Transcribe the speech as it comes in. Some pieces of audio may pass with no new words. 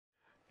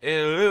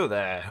Hello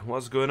there,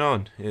 what's going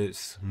on?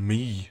 It's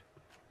me,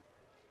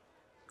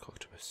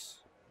 Coctopus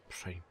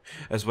Prime,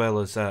 as well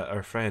as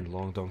our friend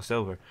Long Dong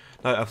Silver.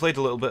 Now, I played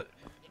a little bit,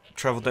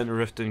 travelled down to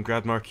Rift and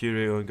grabbed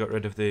Mercurio and got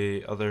rid of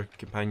the other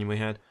companion we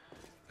had.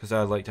 Because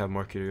I like to have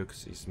Mercurio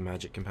because he's a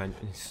magic companion.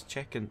 He's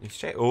checking,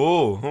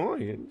 oh,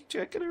 you're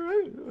checking her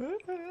out.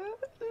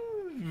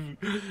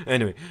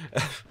 Anyway,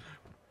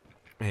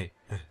 hey,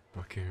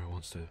 Mercurio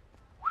wants to...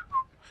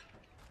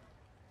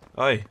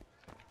 Aye.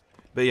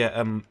 But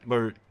yeah,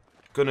 we're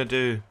gonna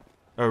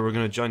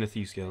join the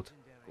Thieves Guild.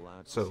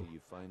 Glad to So, see you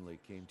finally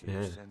came to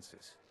your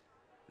senses.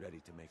 Ready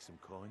to make some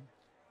coin?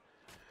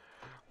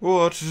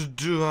 What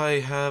do I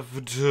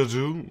have to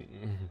do?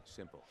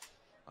 Simple.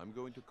 I'm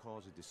going to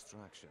cause a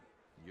distraction.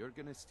 You're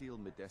gonna steal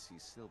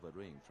Medesi's silver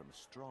ring from a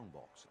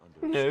strongbox under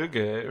his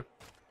Okay.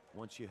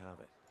 Once you have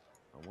it,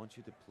 I want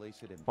you to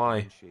place it in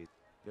Why? shade.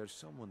 There's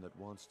someone that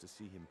wants to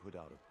see him put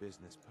out of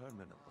business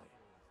permanently.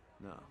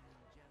 Now,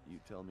 you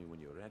tell me when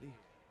you're ready,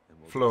 and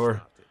we'll Floor.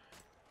 get started.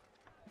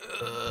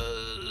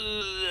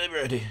 I'm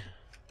ready.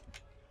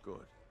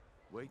 Good.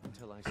 Wait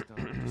until I start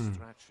the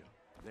distraction,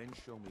 then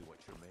show me what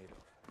you're made of.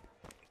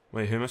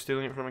 Wait, who am I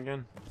stealing it from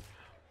again?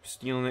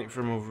 Stealing it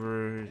from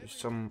over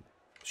some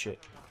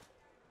shit.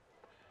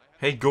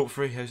 Hey,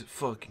 Godfrey, how's it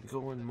fucking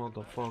going,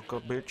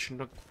 motherfucker, bitch?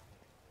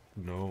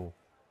 No.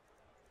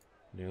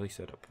 Nearly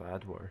said a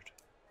bad word.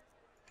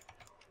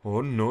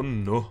 Oh, no,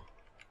 no.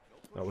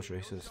 That was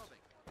racist.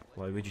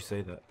 Why would you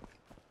say that?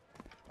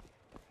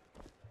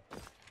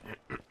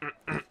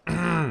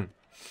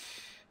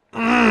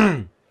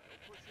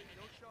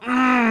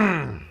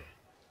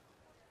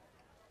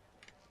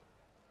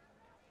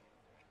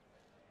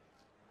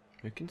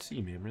 You can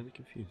see me, I'm really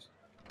confused.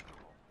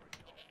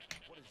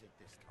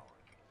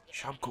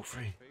 Shut up,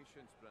 Godfrey.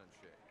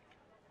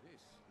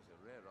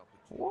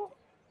 What?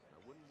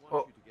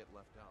 Oh.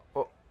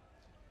 Oh.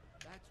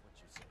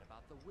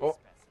 Oh.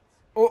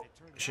 Oh.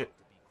 Shit.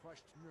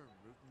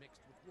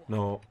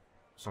 No.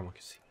 Someone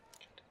can see.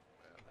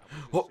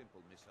 Oh.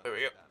 There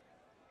we go.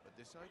 But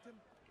this item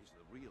is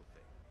the real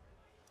thing.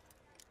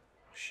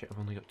 Oh, shit, I've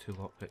only got 2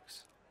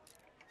 lockpicks.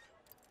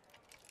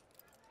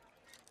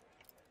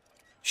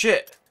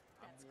 Shit!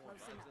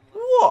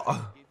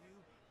 What?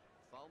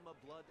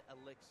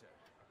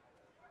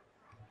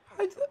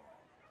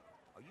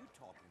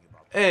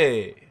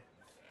 Hey!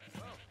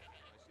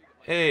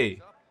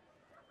 Hey!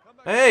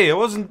 Hey, I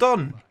wasn't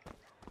done!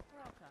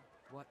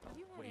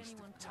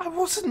 I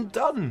wasn't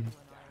done!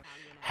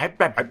 Right,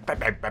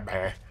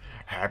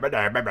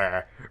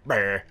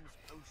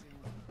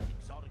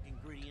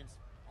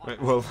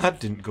 well, that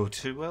didn't go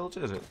too well,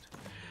 did it?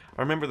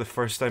 I remember the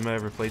first time I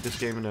ever played this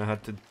game and I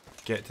had to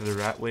get to the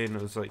rat way and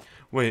I was like,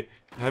 wait,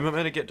 how am I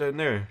meant to get down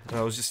there? And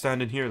I was just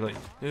standing here like,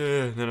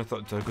 and then I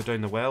thought, do I go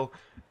down the well?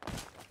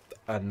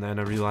 And then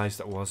I realised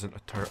it wasn't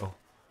a turtle.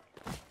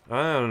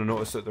 I don't know,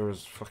 noticed that there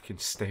was fucking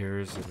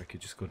stairs and I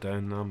could just go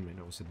down them, and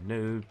I was a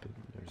noob, and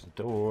there's a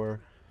door.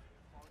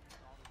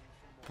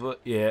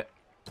 But yeah.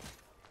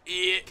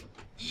 Yeah.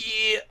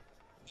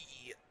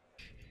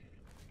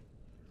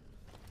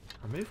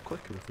 I move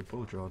quicker with the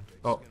bow drawn.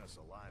 Oh.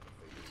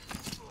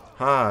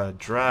 Ha,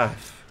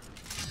 draft.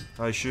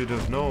 I should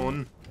have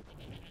known.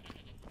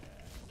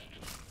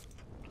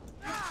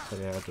 But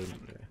yeah, I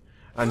didn't.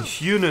 And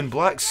Hunan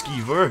Black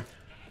Skeever.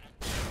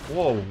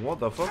 Whoa, what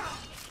the fuck?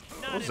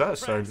 What was that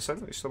sound? It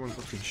sounded like someone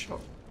fucking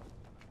shot.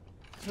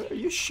 Are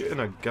you shooting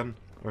a gun?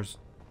 Or is...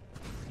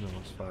 No,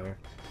 it's fire.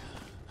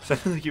 It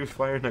sounded like you were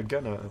firing a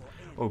gun at him.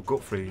 Oh,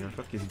 Godfrey, you're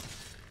fucking...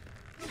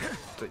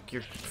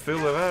 You're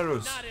full of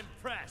arrows. Not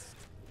impressed.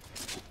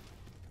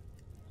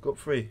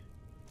 Godfrey,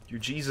 you're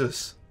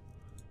Jesus.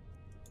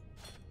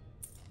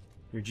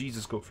 You're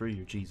Jesus, Godfrey,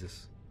 you're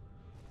Jesus.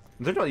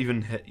 They're not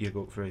even hit you,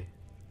 Godfrey.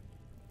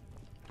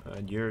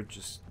 And you're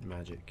just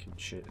magic and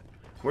shit.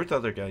 Where'd the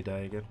other guy die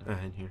again?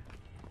 In here.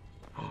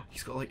 Oh,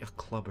 he's got like a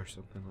club or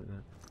something like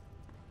that.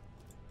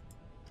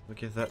 I'll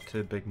give that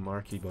to Big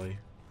Marky Boy.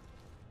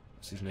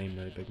 What's his name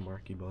now, Big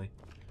Marky Boy?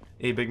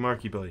 Hey, Big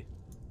Marky Boy.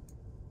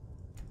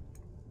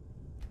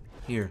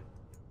 Here.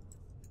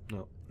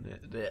 No.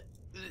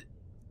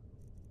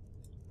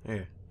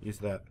 Here, use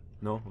that.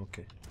 No?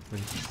 Okay.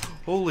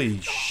 Holy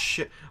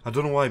shit. I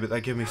don't know why, but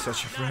that gave me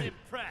such a fright.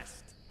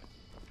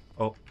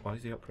 Oh, why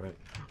is he upright?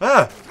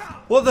 Ah!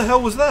 What the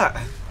hell was that?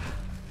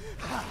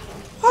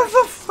 What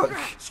the fuck?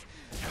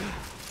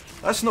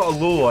 That's not a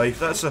lowlife,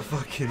 that's a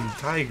fucking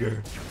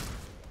tiger.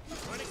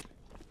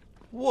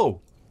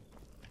 Whoa.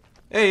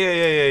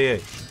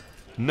 Hey.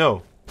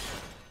 No.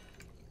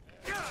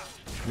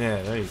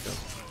 Yeah, there you go.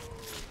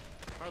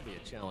 Hardly a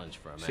challenge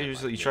for a man.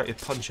 Seriously, you try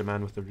to punch a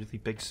man with a really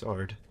big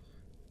sword.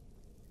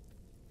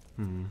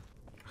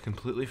 I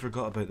completely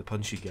forgot about the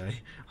punchy guy.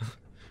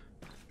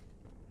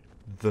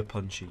 The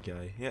punchy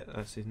guy. Yeah,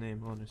 that's his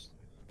name, honest.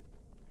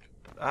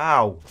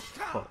 Ow!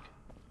 Fuck.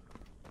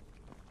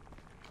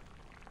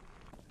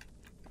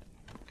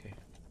 Okay.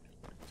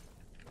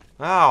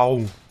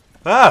 Ow!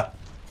 Ah!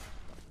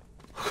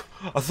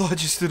 I thought I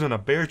just stood on a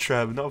bear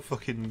trap, not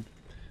fucking...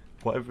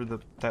 Whatever the...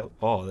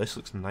 Oh, this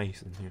looks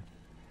nice in here.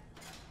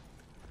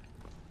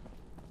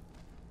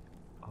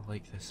 I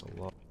like this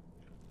a lot.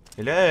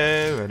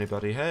 Hello,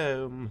 anybody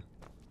home?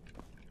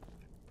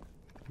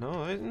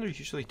 No, isn't there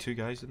usually two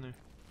guys in there?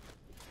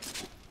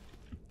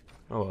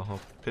 Oh well, I'll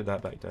put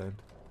that back down.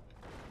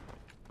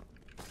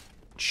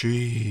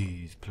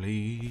 Cheese,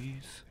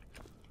 please.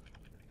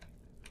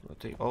 I'll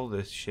take all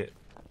this shit.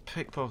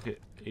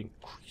 Pickpocket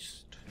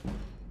increased.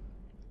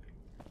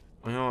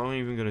 I'm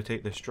even gonna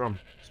take this drum.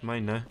 It's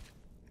mine now.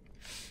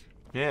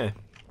 Yeah.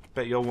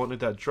 Bet y'all wanted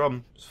that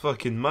drum. It's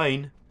fucking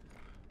mine.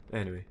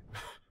 Anyway.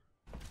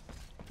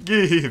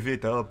 Give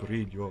it up,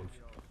 Radios.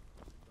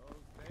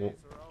 Oh.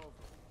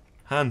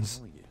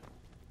 Hands.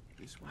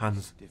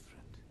 Hands.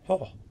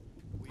 Oh.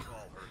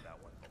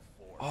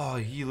 Oh,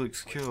 he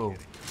looks cool.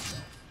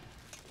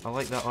 I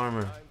like that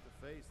armor.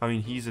 I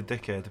mean, he's a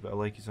dickhead, but I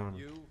like his armor.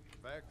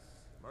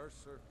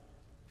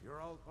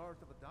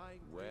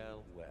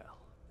 Well, well.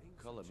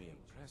 Color me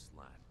impressed,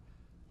 lad.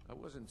 I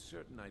wasn't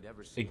certain I'd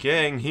ever see The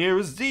gang here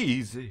is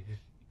easy.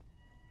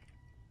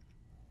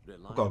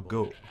 I gotta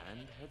go.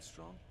 And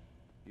headstrong.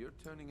 You're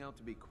turning out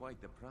to be quite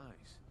the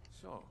prize.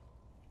 So,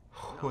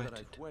 now that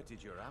I've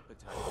whetted your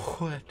appetite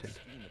for the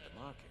scheme at the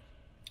market,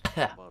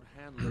 how about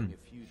handling a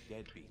few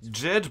deadbeats?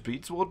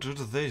 Deadbeats? What do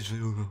they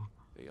do?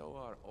 They owe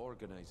our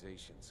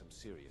organization some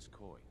serious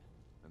coin,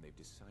 and they've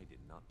decided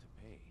not to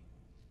pay.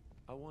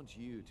 I want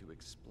you to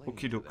explain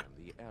to them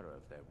the error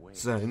of their ways.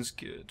 Sounds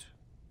good.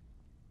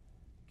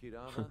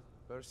 Kirana,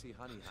 Percy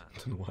Honeyhand, I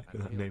don't know why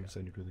that name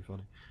sounded really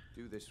funny.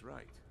 do this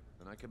right,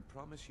 and I can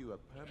promise you a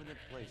permanent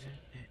placement.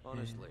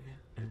 Honestly,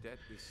 the debt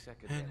is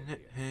secondary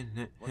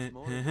here. What's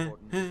more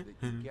important is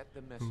that you get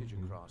the message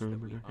across that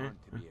we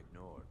aren't to be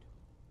ignored.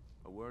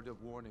 A word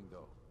of warning,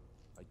 though.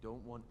 I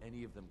don't want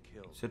any of them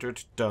killed. Consider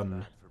it done.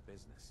 Bad for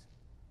business.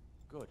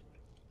 Good.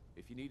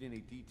 If you need any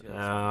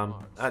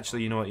details,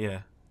 actually, you know what?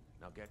 Yeah.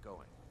 Now get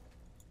going.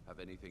 Have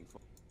anything for?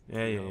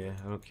 Yeah.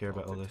 I don't care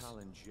about all this.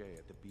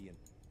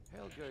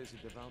 Helga is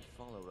a devout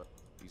follower.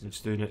 I'm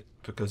just doing it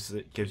because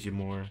it gives you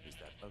more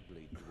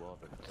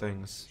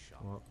things.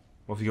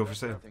 What have you got for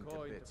sale?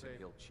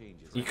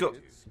 You got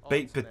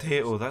baked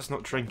potato. That's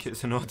not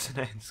trinkets and odds and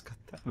ends. God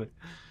damn it.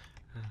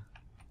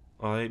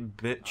 Alright,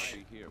 bitch.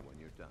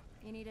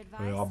 You need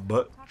advice? Yeah, Talk to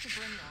bitch.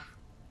 Brynjolf.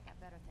 Got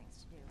better things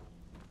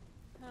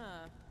to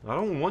do. I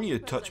don't want you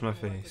to touch my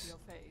face.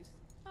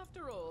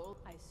 After all,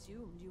 I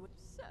assumed you were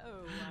so.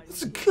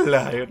 It's a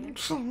client.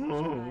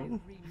 Fuck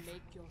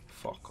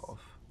Fuck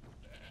off.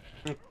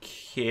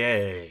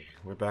 Okay,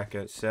 we're back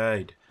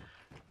outside.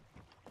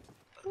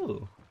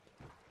 Oh,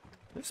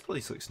 this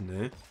place looks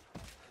new.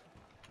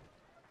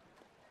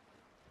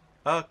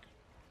 Okay.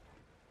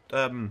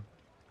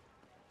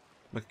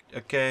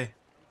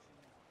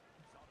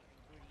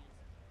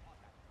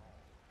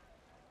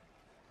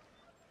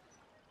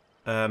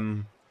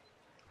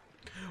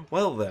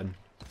 Well then.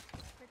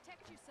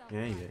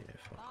 Yeah,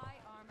 fuck off.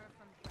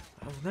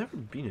 I've never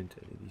been into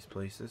any of these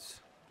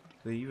places.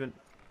 They even...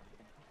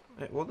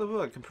 What the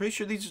fuck? I'm pretty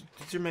sure these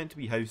are meant to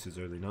be houses,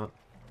 are they not?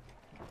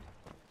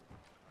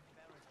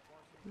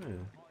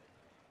 Yeah.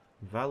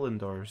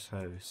 Valandor's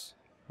house.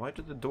 Why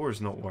do the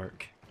doors not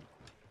work?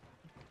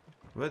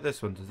 What about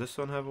this one? Does this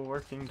one have a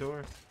working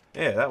door?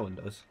 Yeah, that one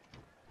does.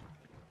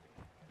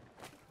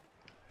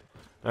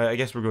 Alright, I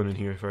guess we're going in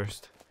here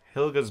first.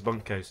 Helga's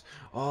bunkhouse.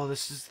 Oh,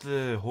 this is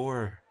the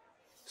whore.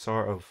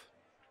 Sort of.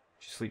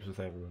 She sleeps with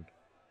everyone.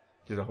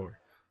 She's a whore.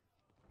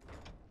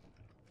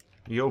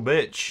 Yo,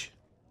 bitch!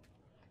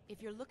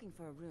 If you're looking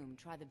for a room,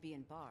 try the Bee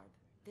and Barb.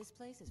 This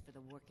place is for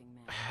the working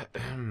man.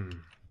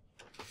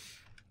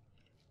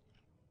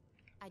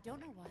 I don't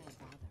know why I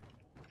bother.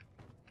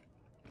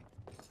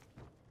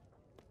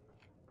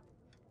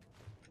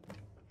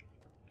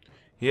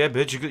 Yeah,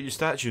 bitch, you got your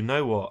statue,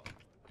 now what?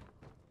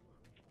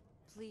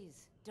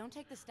 Please, don't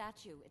take the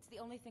statue. It's the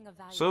only thing of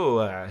value.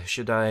 So,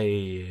 should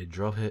I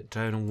drop it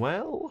down a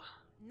well?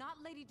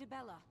 Not Lady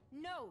Dibella.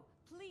 No,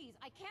 please,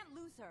 I can't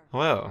lose her.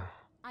 Well,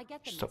 I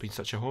get the stop being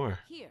message. such a whore.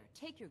 Here,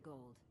 take your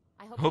gold.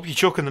 I Hope you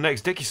choke on the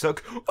next dick you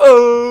suck.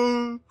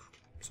 Oh!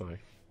 Sorry.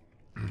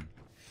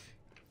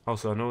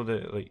 Also, I know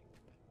that, like,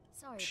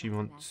 Sorry she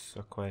about the wants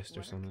a quest or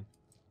Work? something.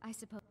 I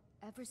suppose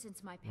ever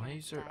since my Why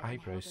parents is her died and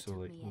eyebrows Helga so,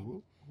 took like, me in,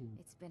 ooh?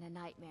 it's been a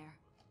nightmare.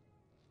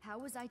 How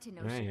was I to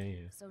know Yeah, she?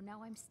 yeah. So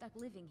now I'm stuck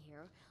living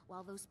here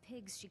while those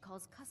pigs she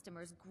calls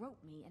customers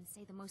grope me and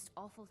say the most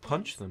awful things.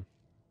 Punch them.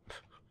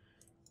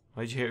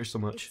 Why'd you hate her so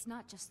much? It's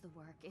not just the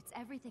work, it's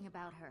everything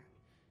about her.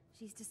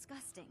 She's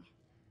disgusting.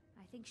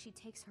 I think she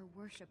takes her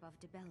worship of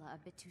Dibella a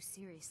bit too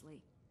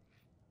seriously.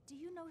 Do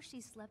you know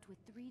she slept with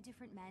 3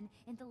 different men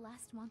in the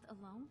last month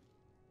alone?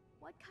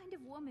 What kind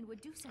of woman would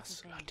do such a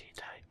thing? Slutty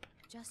type.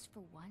 Just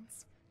for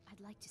once,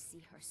 I'd like to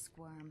see her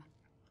squirm.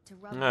 To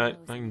rub her Alright,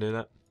 nose I in can it. do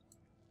that.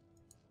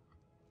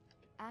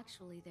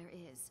 Actually, there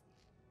is.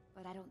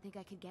 But I don't think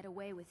I could get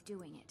away with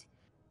doing it.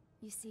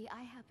 You see,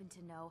 I happen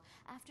to know,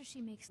 after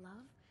she makes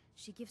love,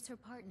 she gives her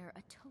partner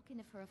a token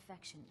of her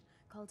affection,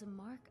 called a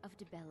Mark of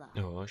Dibella.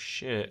 Oh,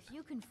 shit. If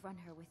you confront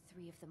her with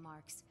 3 of the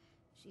marks,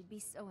 she'd be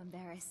so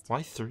embarrassed.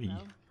 Why 3?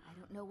 Well, I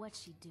don't know what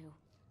she'd do.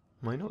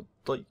 Why not,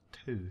 like,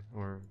 2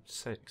 or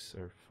 6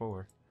 or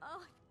 4?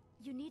 Oh,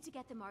 You need to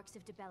get the marks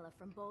of Dibella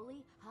from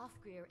Boli,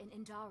 Hofgrir, and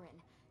Indaren.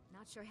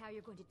 Not sure how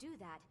you're going to do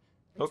that,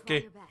 but Okay.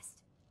 try your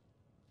best.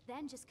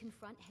 Then just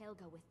confront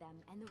Helga with them,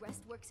 and the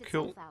rest works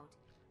Cool. itself out.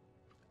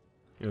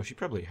 You know, she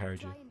probably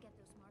heard you. Try and get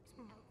those marks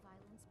without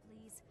violence,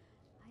 please.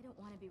 I don't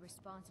want to be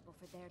responsible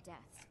for their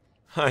deaths.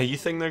 Hi, you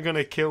think they're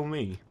gonna kill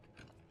me?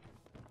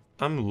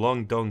 I'm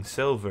Long Dong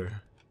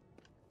Silver.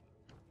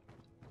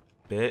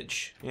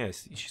 Bitch.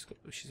 Yes,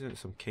 she's in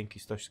some kinky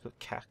stuff. She's got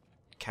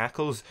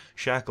cackles,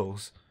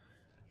 shackles.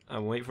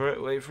 Wait for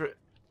it, wait for it.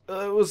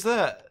 What's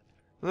that?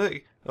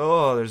 Look.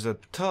 Oh, there's a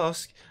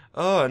tusk.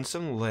 Oh, and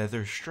some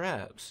leather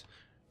straps.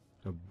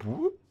 A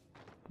whoop,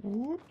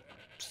 whoop.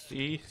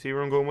 See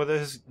where I'm going with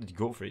this?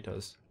 Go for it,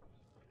 does.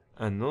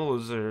 And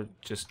those are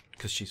just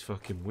because she's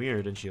fucking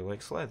weird and she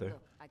likes leather.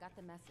 Look, I got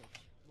the message.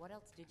 What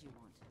else did you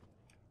want?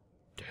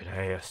 Dead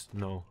ass.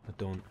 No, I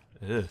don't.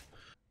 Ugh. Look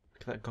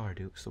at that guard,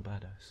 he looks so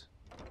badass.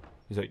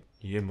 He's like,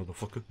 yeah,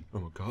 motherfucker.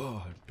 I'm a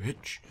god,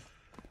 bitch.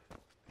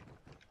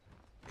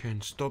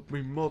 Can't stop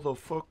me,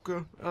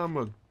 motherfucker. I'm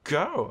a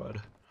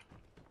god.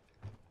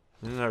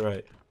 Isn't that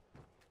right?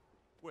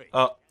 Wait,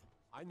 Oh,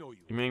 I know you.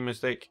 you made a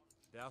mistake.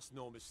 There's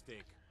no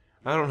mistake.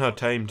 I don't have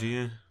time, do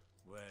you?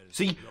 Well,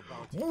 See? you're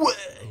bound to What?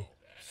 know.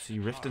 See,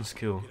 Riften's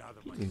cool.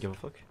 He doesn't give a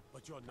fuck.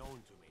 But you're known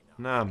to me now.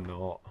 Nah, I'm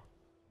not.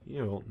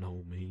 You don't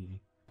know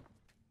me.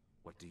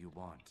 What do you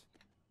want?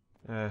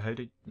 How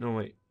did... No,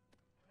 wait.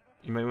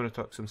 You might want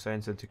to talk some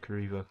sense into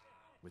Kariva.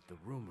 With the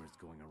rumors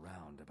going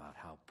around about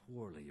how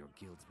poorly your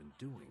guild's been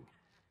doing,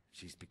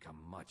 she's become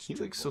much He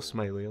too looks so bold.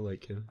 smiley, I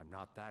like him. I'm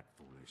not that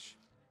foolish.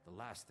 The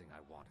last thing I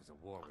want is a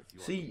war with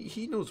your See, guild.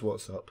 he knows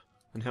what's up.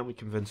 And help me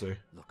convince her.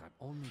 Look, I'm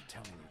only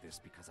telling you this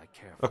because I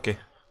care for Okay. you.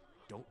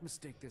 Don't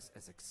mistake this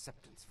as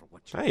acceptance for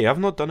what you Hey, I've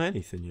not done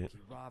anything yet.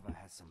 Kirava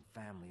has some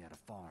family at a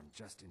farm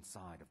just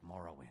inside of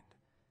Morrowind.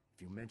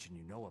 If you mention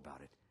you know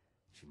about it,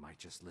 she might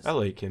just listen. I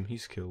like him.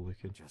 He's cool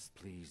looking. Just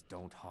please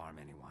don't harm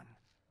anyone.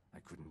 I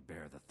couldn't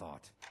bear the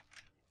thought.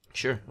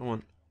 Sure, I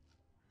want.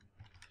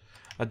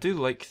 I do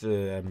like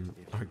the If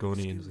you'll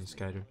Argonians in excuse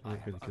me, Skyrim. I They look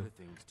have really cool. other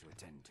things to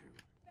attend to.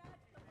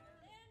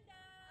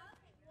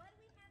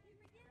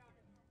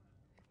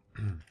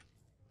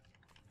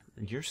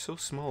 You're so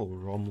small,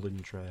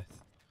 Romlin Dreth.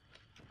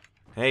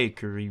 Hey, Here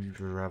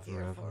for a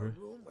Kariva.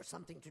 room or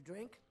something to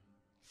drink?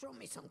 Show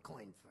me some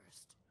coin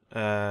first.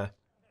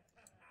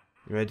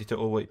 You ready to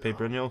all white pay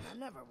Brynjolf? I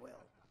never will.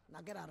 Now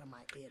get out of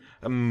my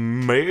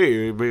inn.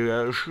 Maybe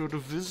I should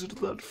visit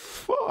that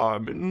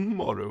farm in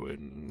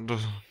Morrowind.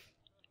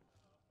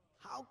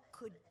 How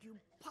could you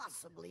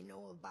possibly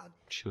know about...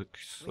 She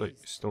looks Please, like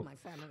stone. my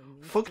family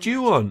means Fuck too do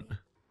you much to want? me.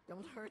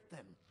 Don't hurt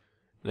them.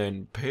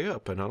 Then pay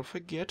up and I'll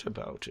forget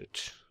about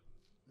it.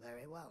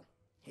 Very well.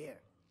 Here.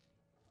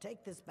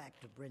 Take this back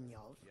to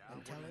Brynjolf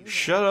and tell him...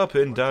 Shut up,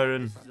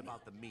 Indaren. This is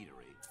about the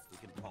meadery. We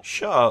can talk.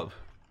 Shut up.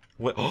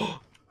 Wait. Oh.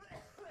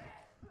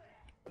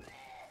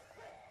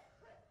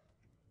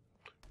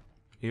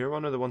 You're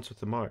one of the ones with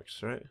the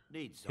marks, right?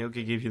 Need He'll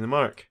something. give you the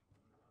mark.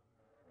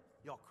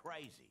 You're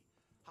crazy.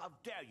 How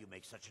dare you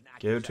make such an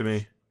Give accusation? it to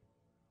me.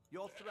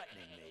 You're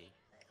threatening me.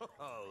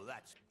 Oh,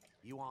 that's...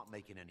 You aren't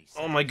making any sense.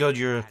 Oh my god,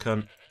 you're a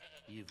cunt.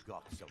 You've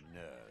got some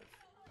nerve.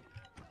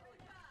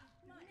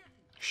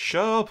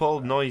 Shut up, all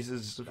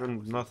noises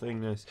from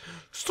nothingness.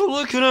 Stop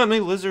looking at me,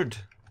 lizard.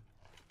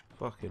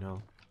 Fucking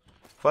hell.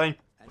 Fine,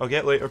 I'll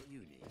get later. You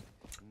need.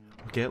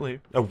 I'll get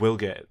later. I will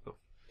get it, though.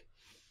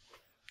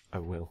 I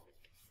will.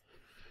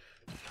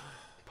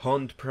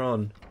 Pond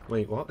Prawn.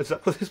 Wait, what? Is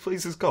that what this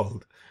place is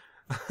called?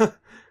 I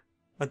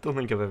don't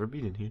think I've ever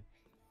been in here.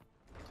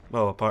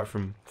 Well, apart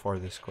from for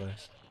this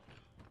quest.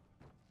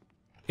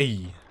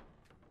 Eee.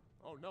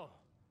 Oh no,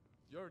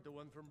 you're the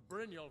one from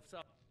Brynjolf's.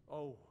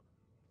 Oh,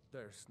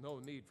 there's no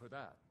need for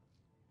that.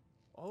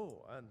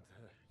 Oh, and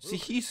See,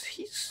 oops,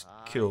 he's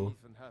I cool.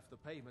 even have the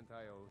payment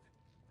I owed.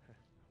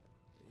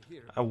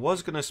 Here. I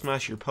was gonna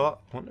smash your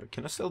pot. Wonder,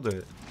 can I still do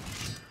it?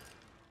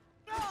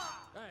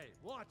 Hey,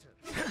 watch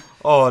it.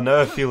 Oh, now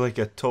I feel like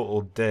a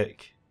total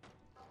dick.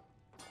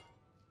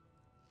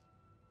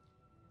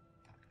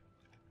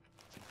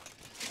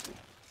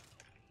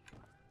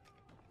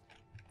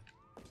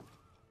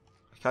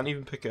 I can't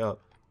even pick it up.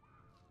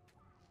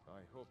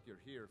 I hope you're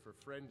here for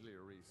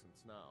friendlier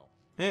reasons now.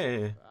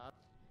 Hey,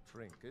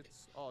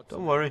 Trinkets, odds don't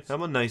and worry. ends,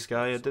 I'm a nice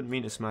guy. I some didn't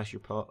mean to flavor. smash your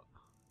pot.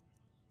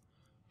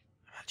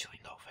 I'm actually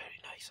not very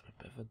nice. I'm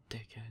a bit of a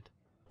dickhead.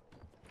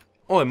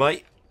 Oh,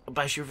 mate. I'll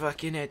bash your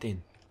fucking head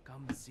in.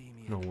 Come see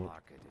me No, at the what?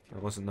 market if That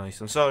you're wasn't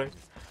nice. I'm sorry.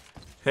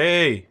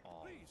 Hey!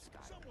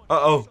 Someone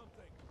Uh-oh. do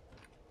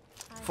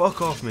something.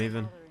 Fuck off, Bothering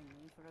Maven. me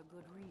for a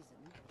good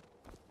reason.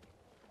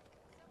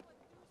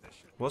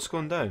 What's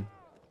going down?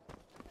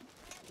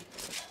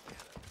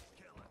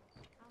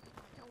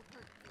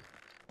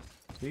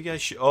 You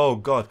guys oh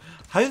god.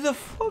 How the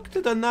fuck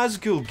did a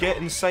Nazgul get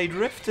inside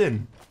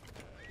Riften?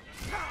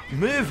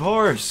 Move,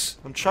 horse!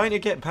 I'm trying to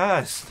get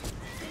past.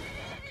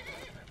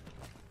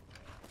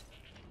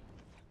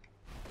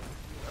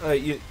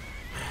 You...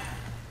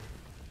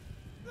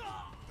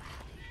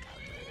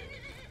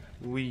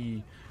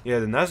 Yeah,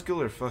 the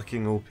Nazgul are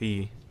fucking OP.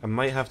 I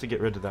might have to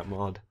get rid of that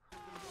mod.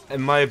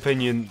 In my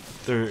opinion,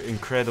 they're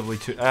incredibly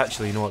too...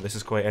 Actually, you know what? This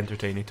is quite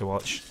entertaining to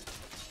watch.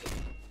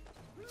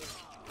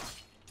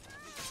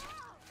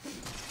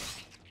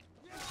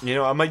 You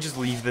know, I might just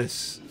leave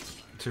this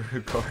to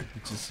record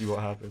and just see what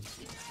happens.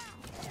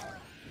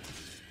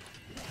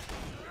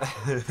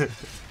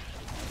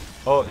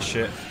 Oh,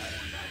 shit.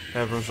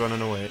 Everyone's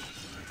running away.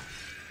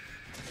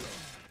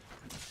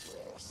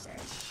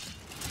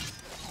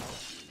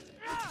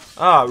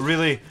 Ah,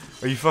 really?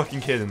 Are you fucking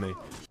kidding me?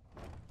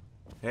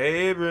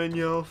 Hey,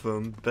 Brynjolf,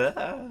 I'm back.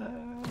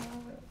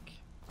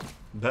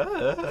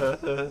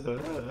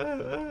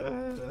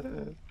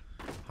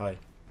 Hi.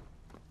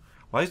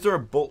 Why is there a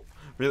bolt?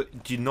 Really?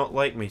 Do you not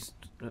like me?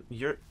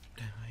 You're...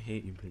 I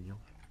hate you, Brynjolf.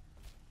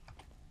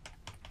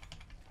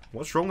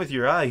 What's wrong with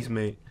your eyes,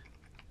 mate?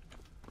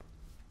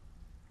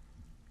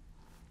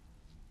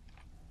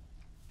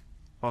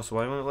 Also,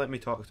 why won't it let me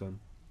talk to him?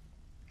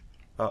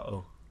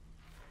 Uh-oh.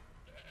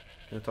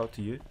 Can I talk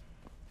to you?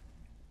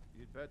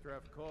 You'd better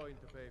have coin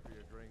to pay for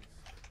your drinks.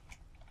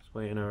 Just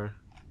wait an hour.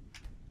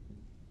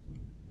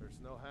 There's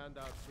no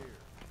handouts here.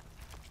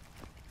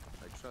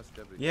 I trust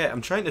everything. Yeah,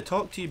 I'm trying to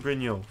talk to you,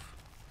 Brynjolf.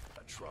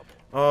 Trouble.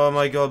 Oh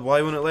my god,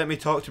 why won't it let me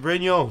talk to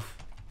Brynjolf?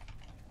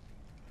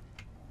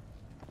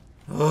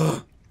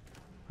 Ugh.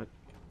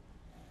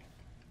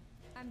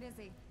 I'm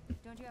busy.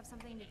 Don't you have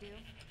something to do?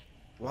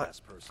 What?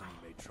 Last person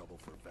who made trouble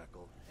for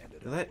Veckel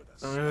ended Let... up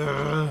with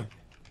us.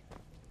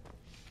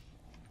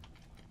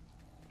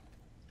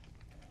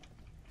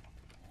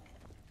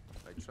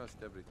 I trust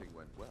everything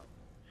went well.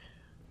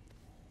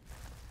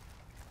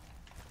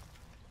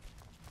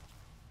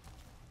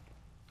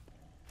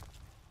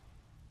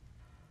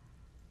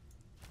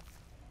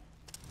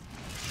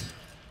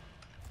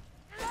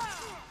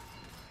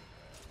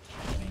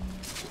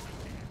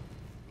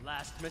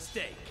 Last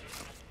mistake.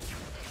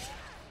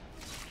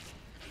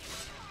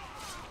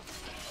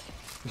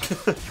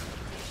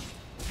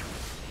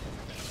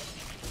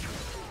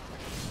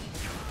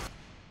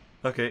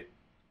 Okay.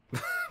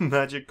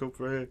 Magical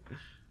prayer.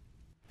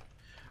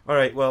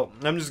 Alright, well,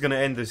 I'm just gonna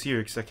end this here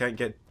because I can't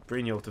get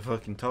Brynjolf to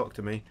fucking talk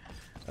to me.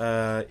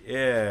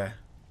 Yeah.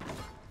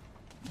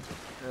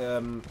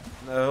 I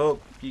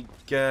hope you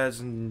guys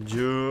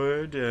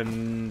enjoyed,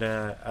 and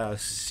I'll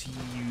see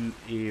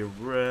you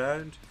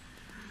around.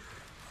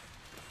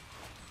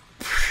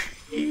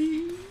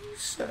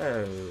 Peace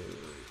out.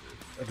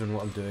 I don't know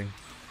what I'm doing.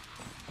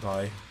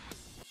 Bye.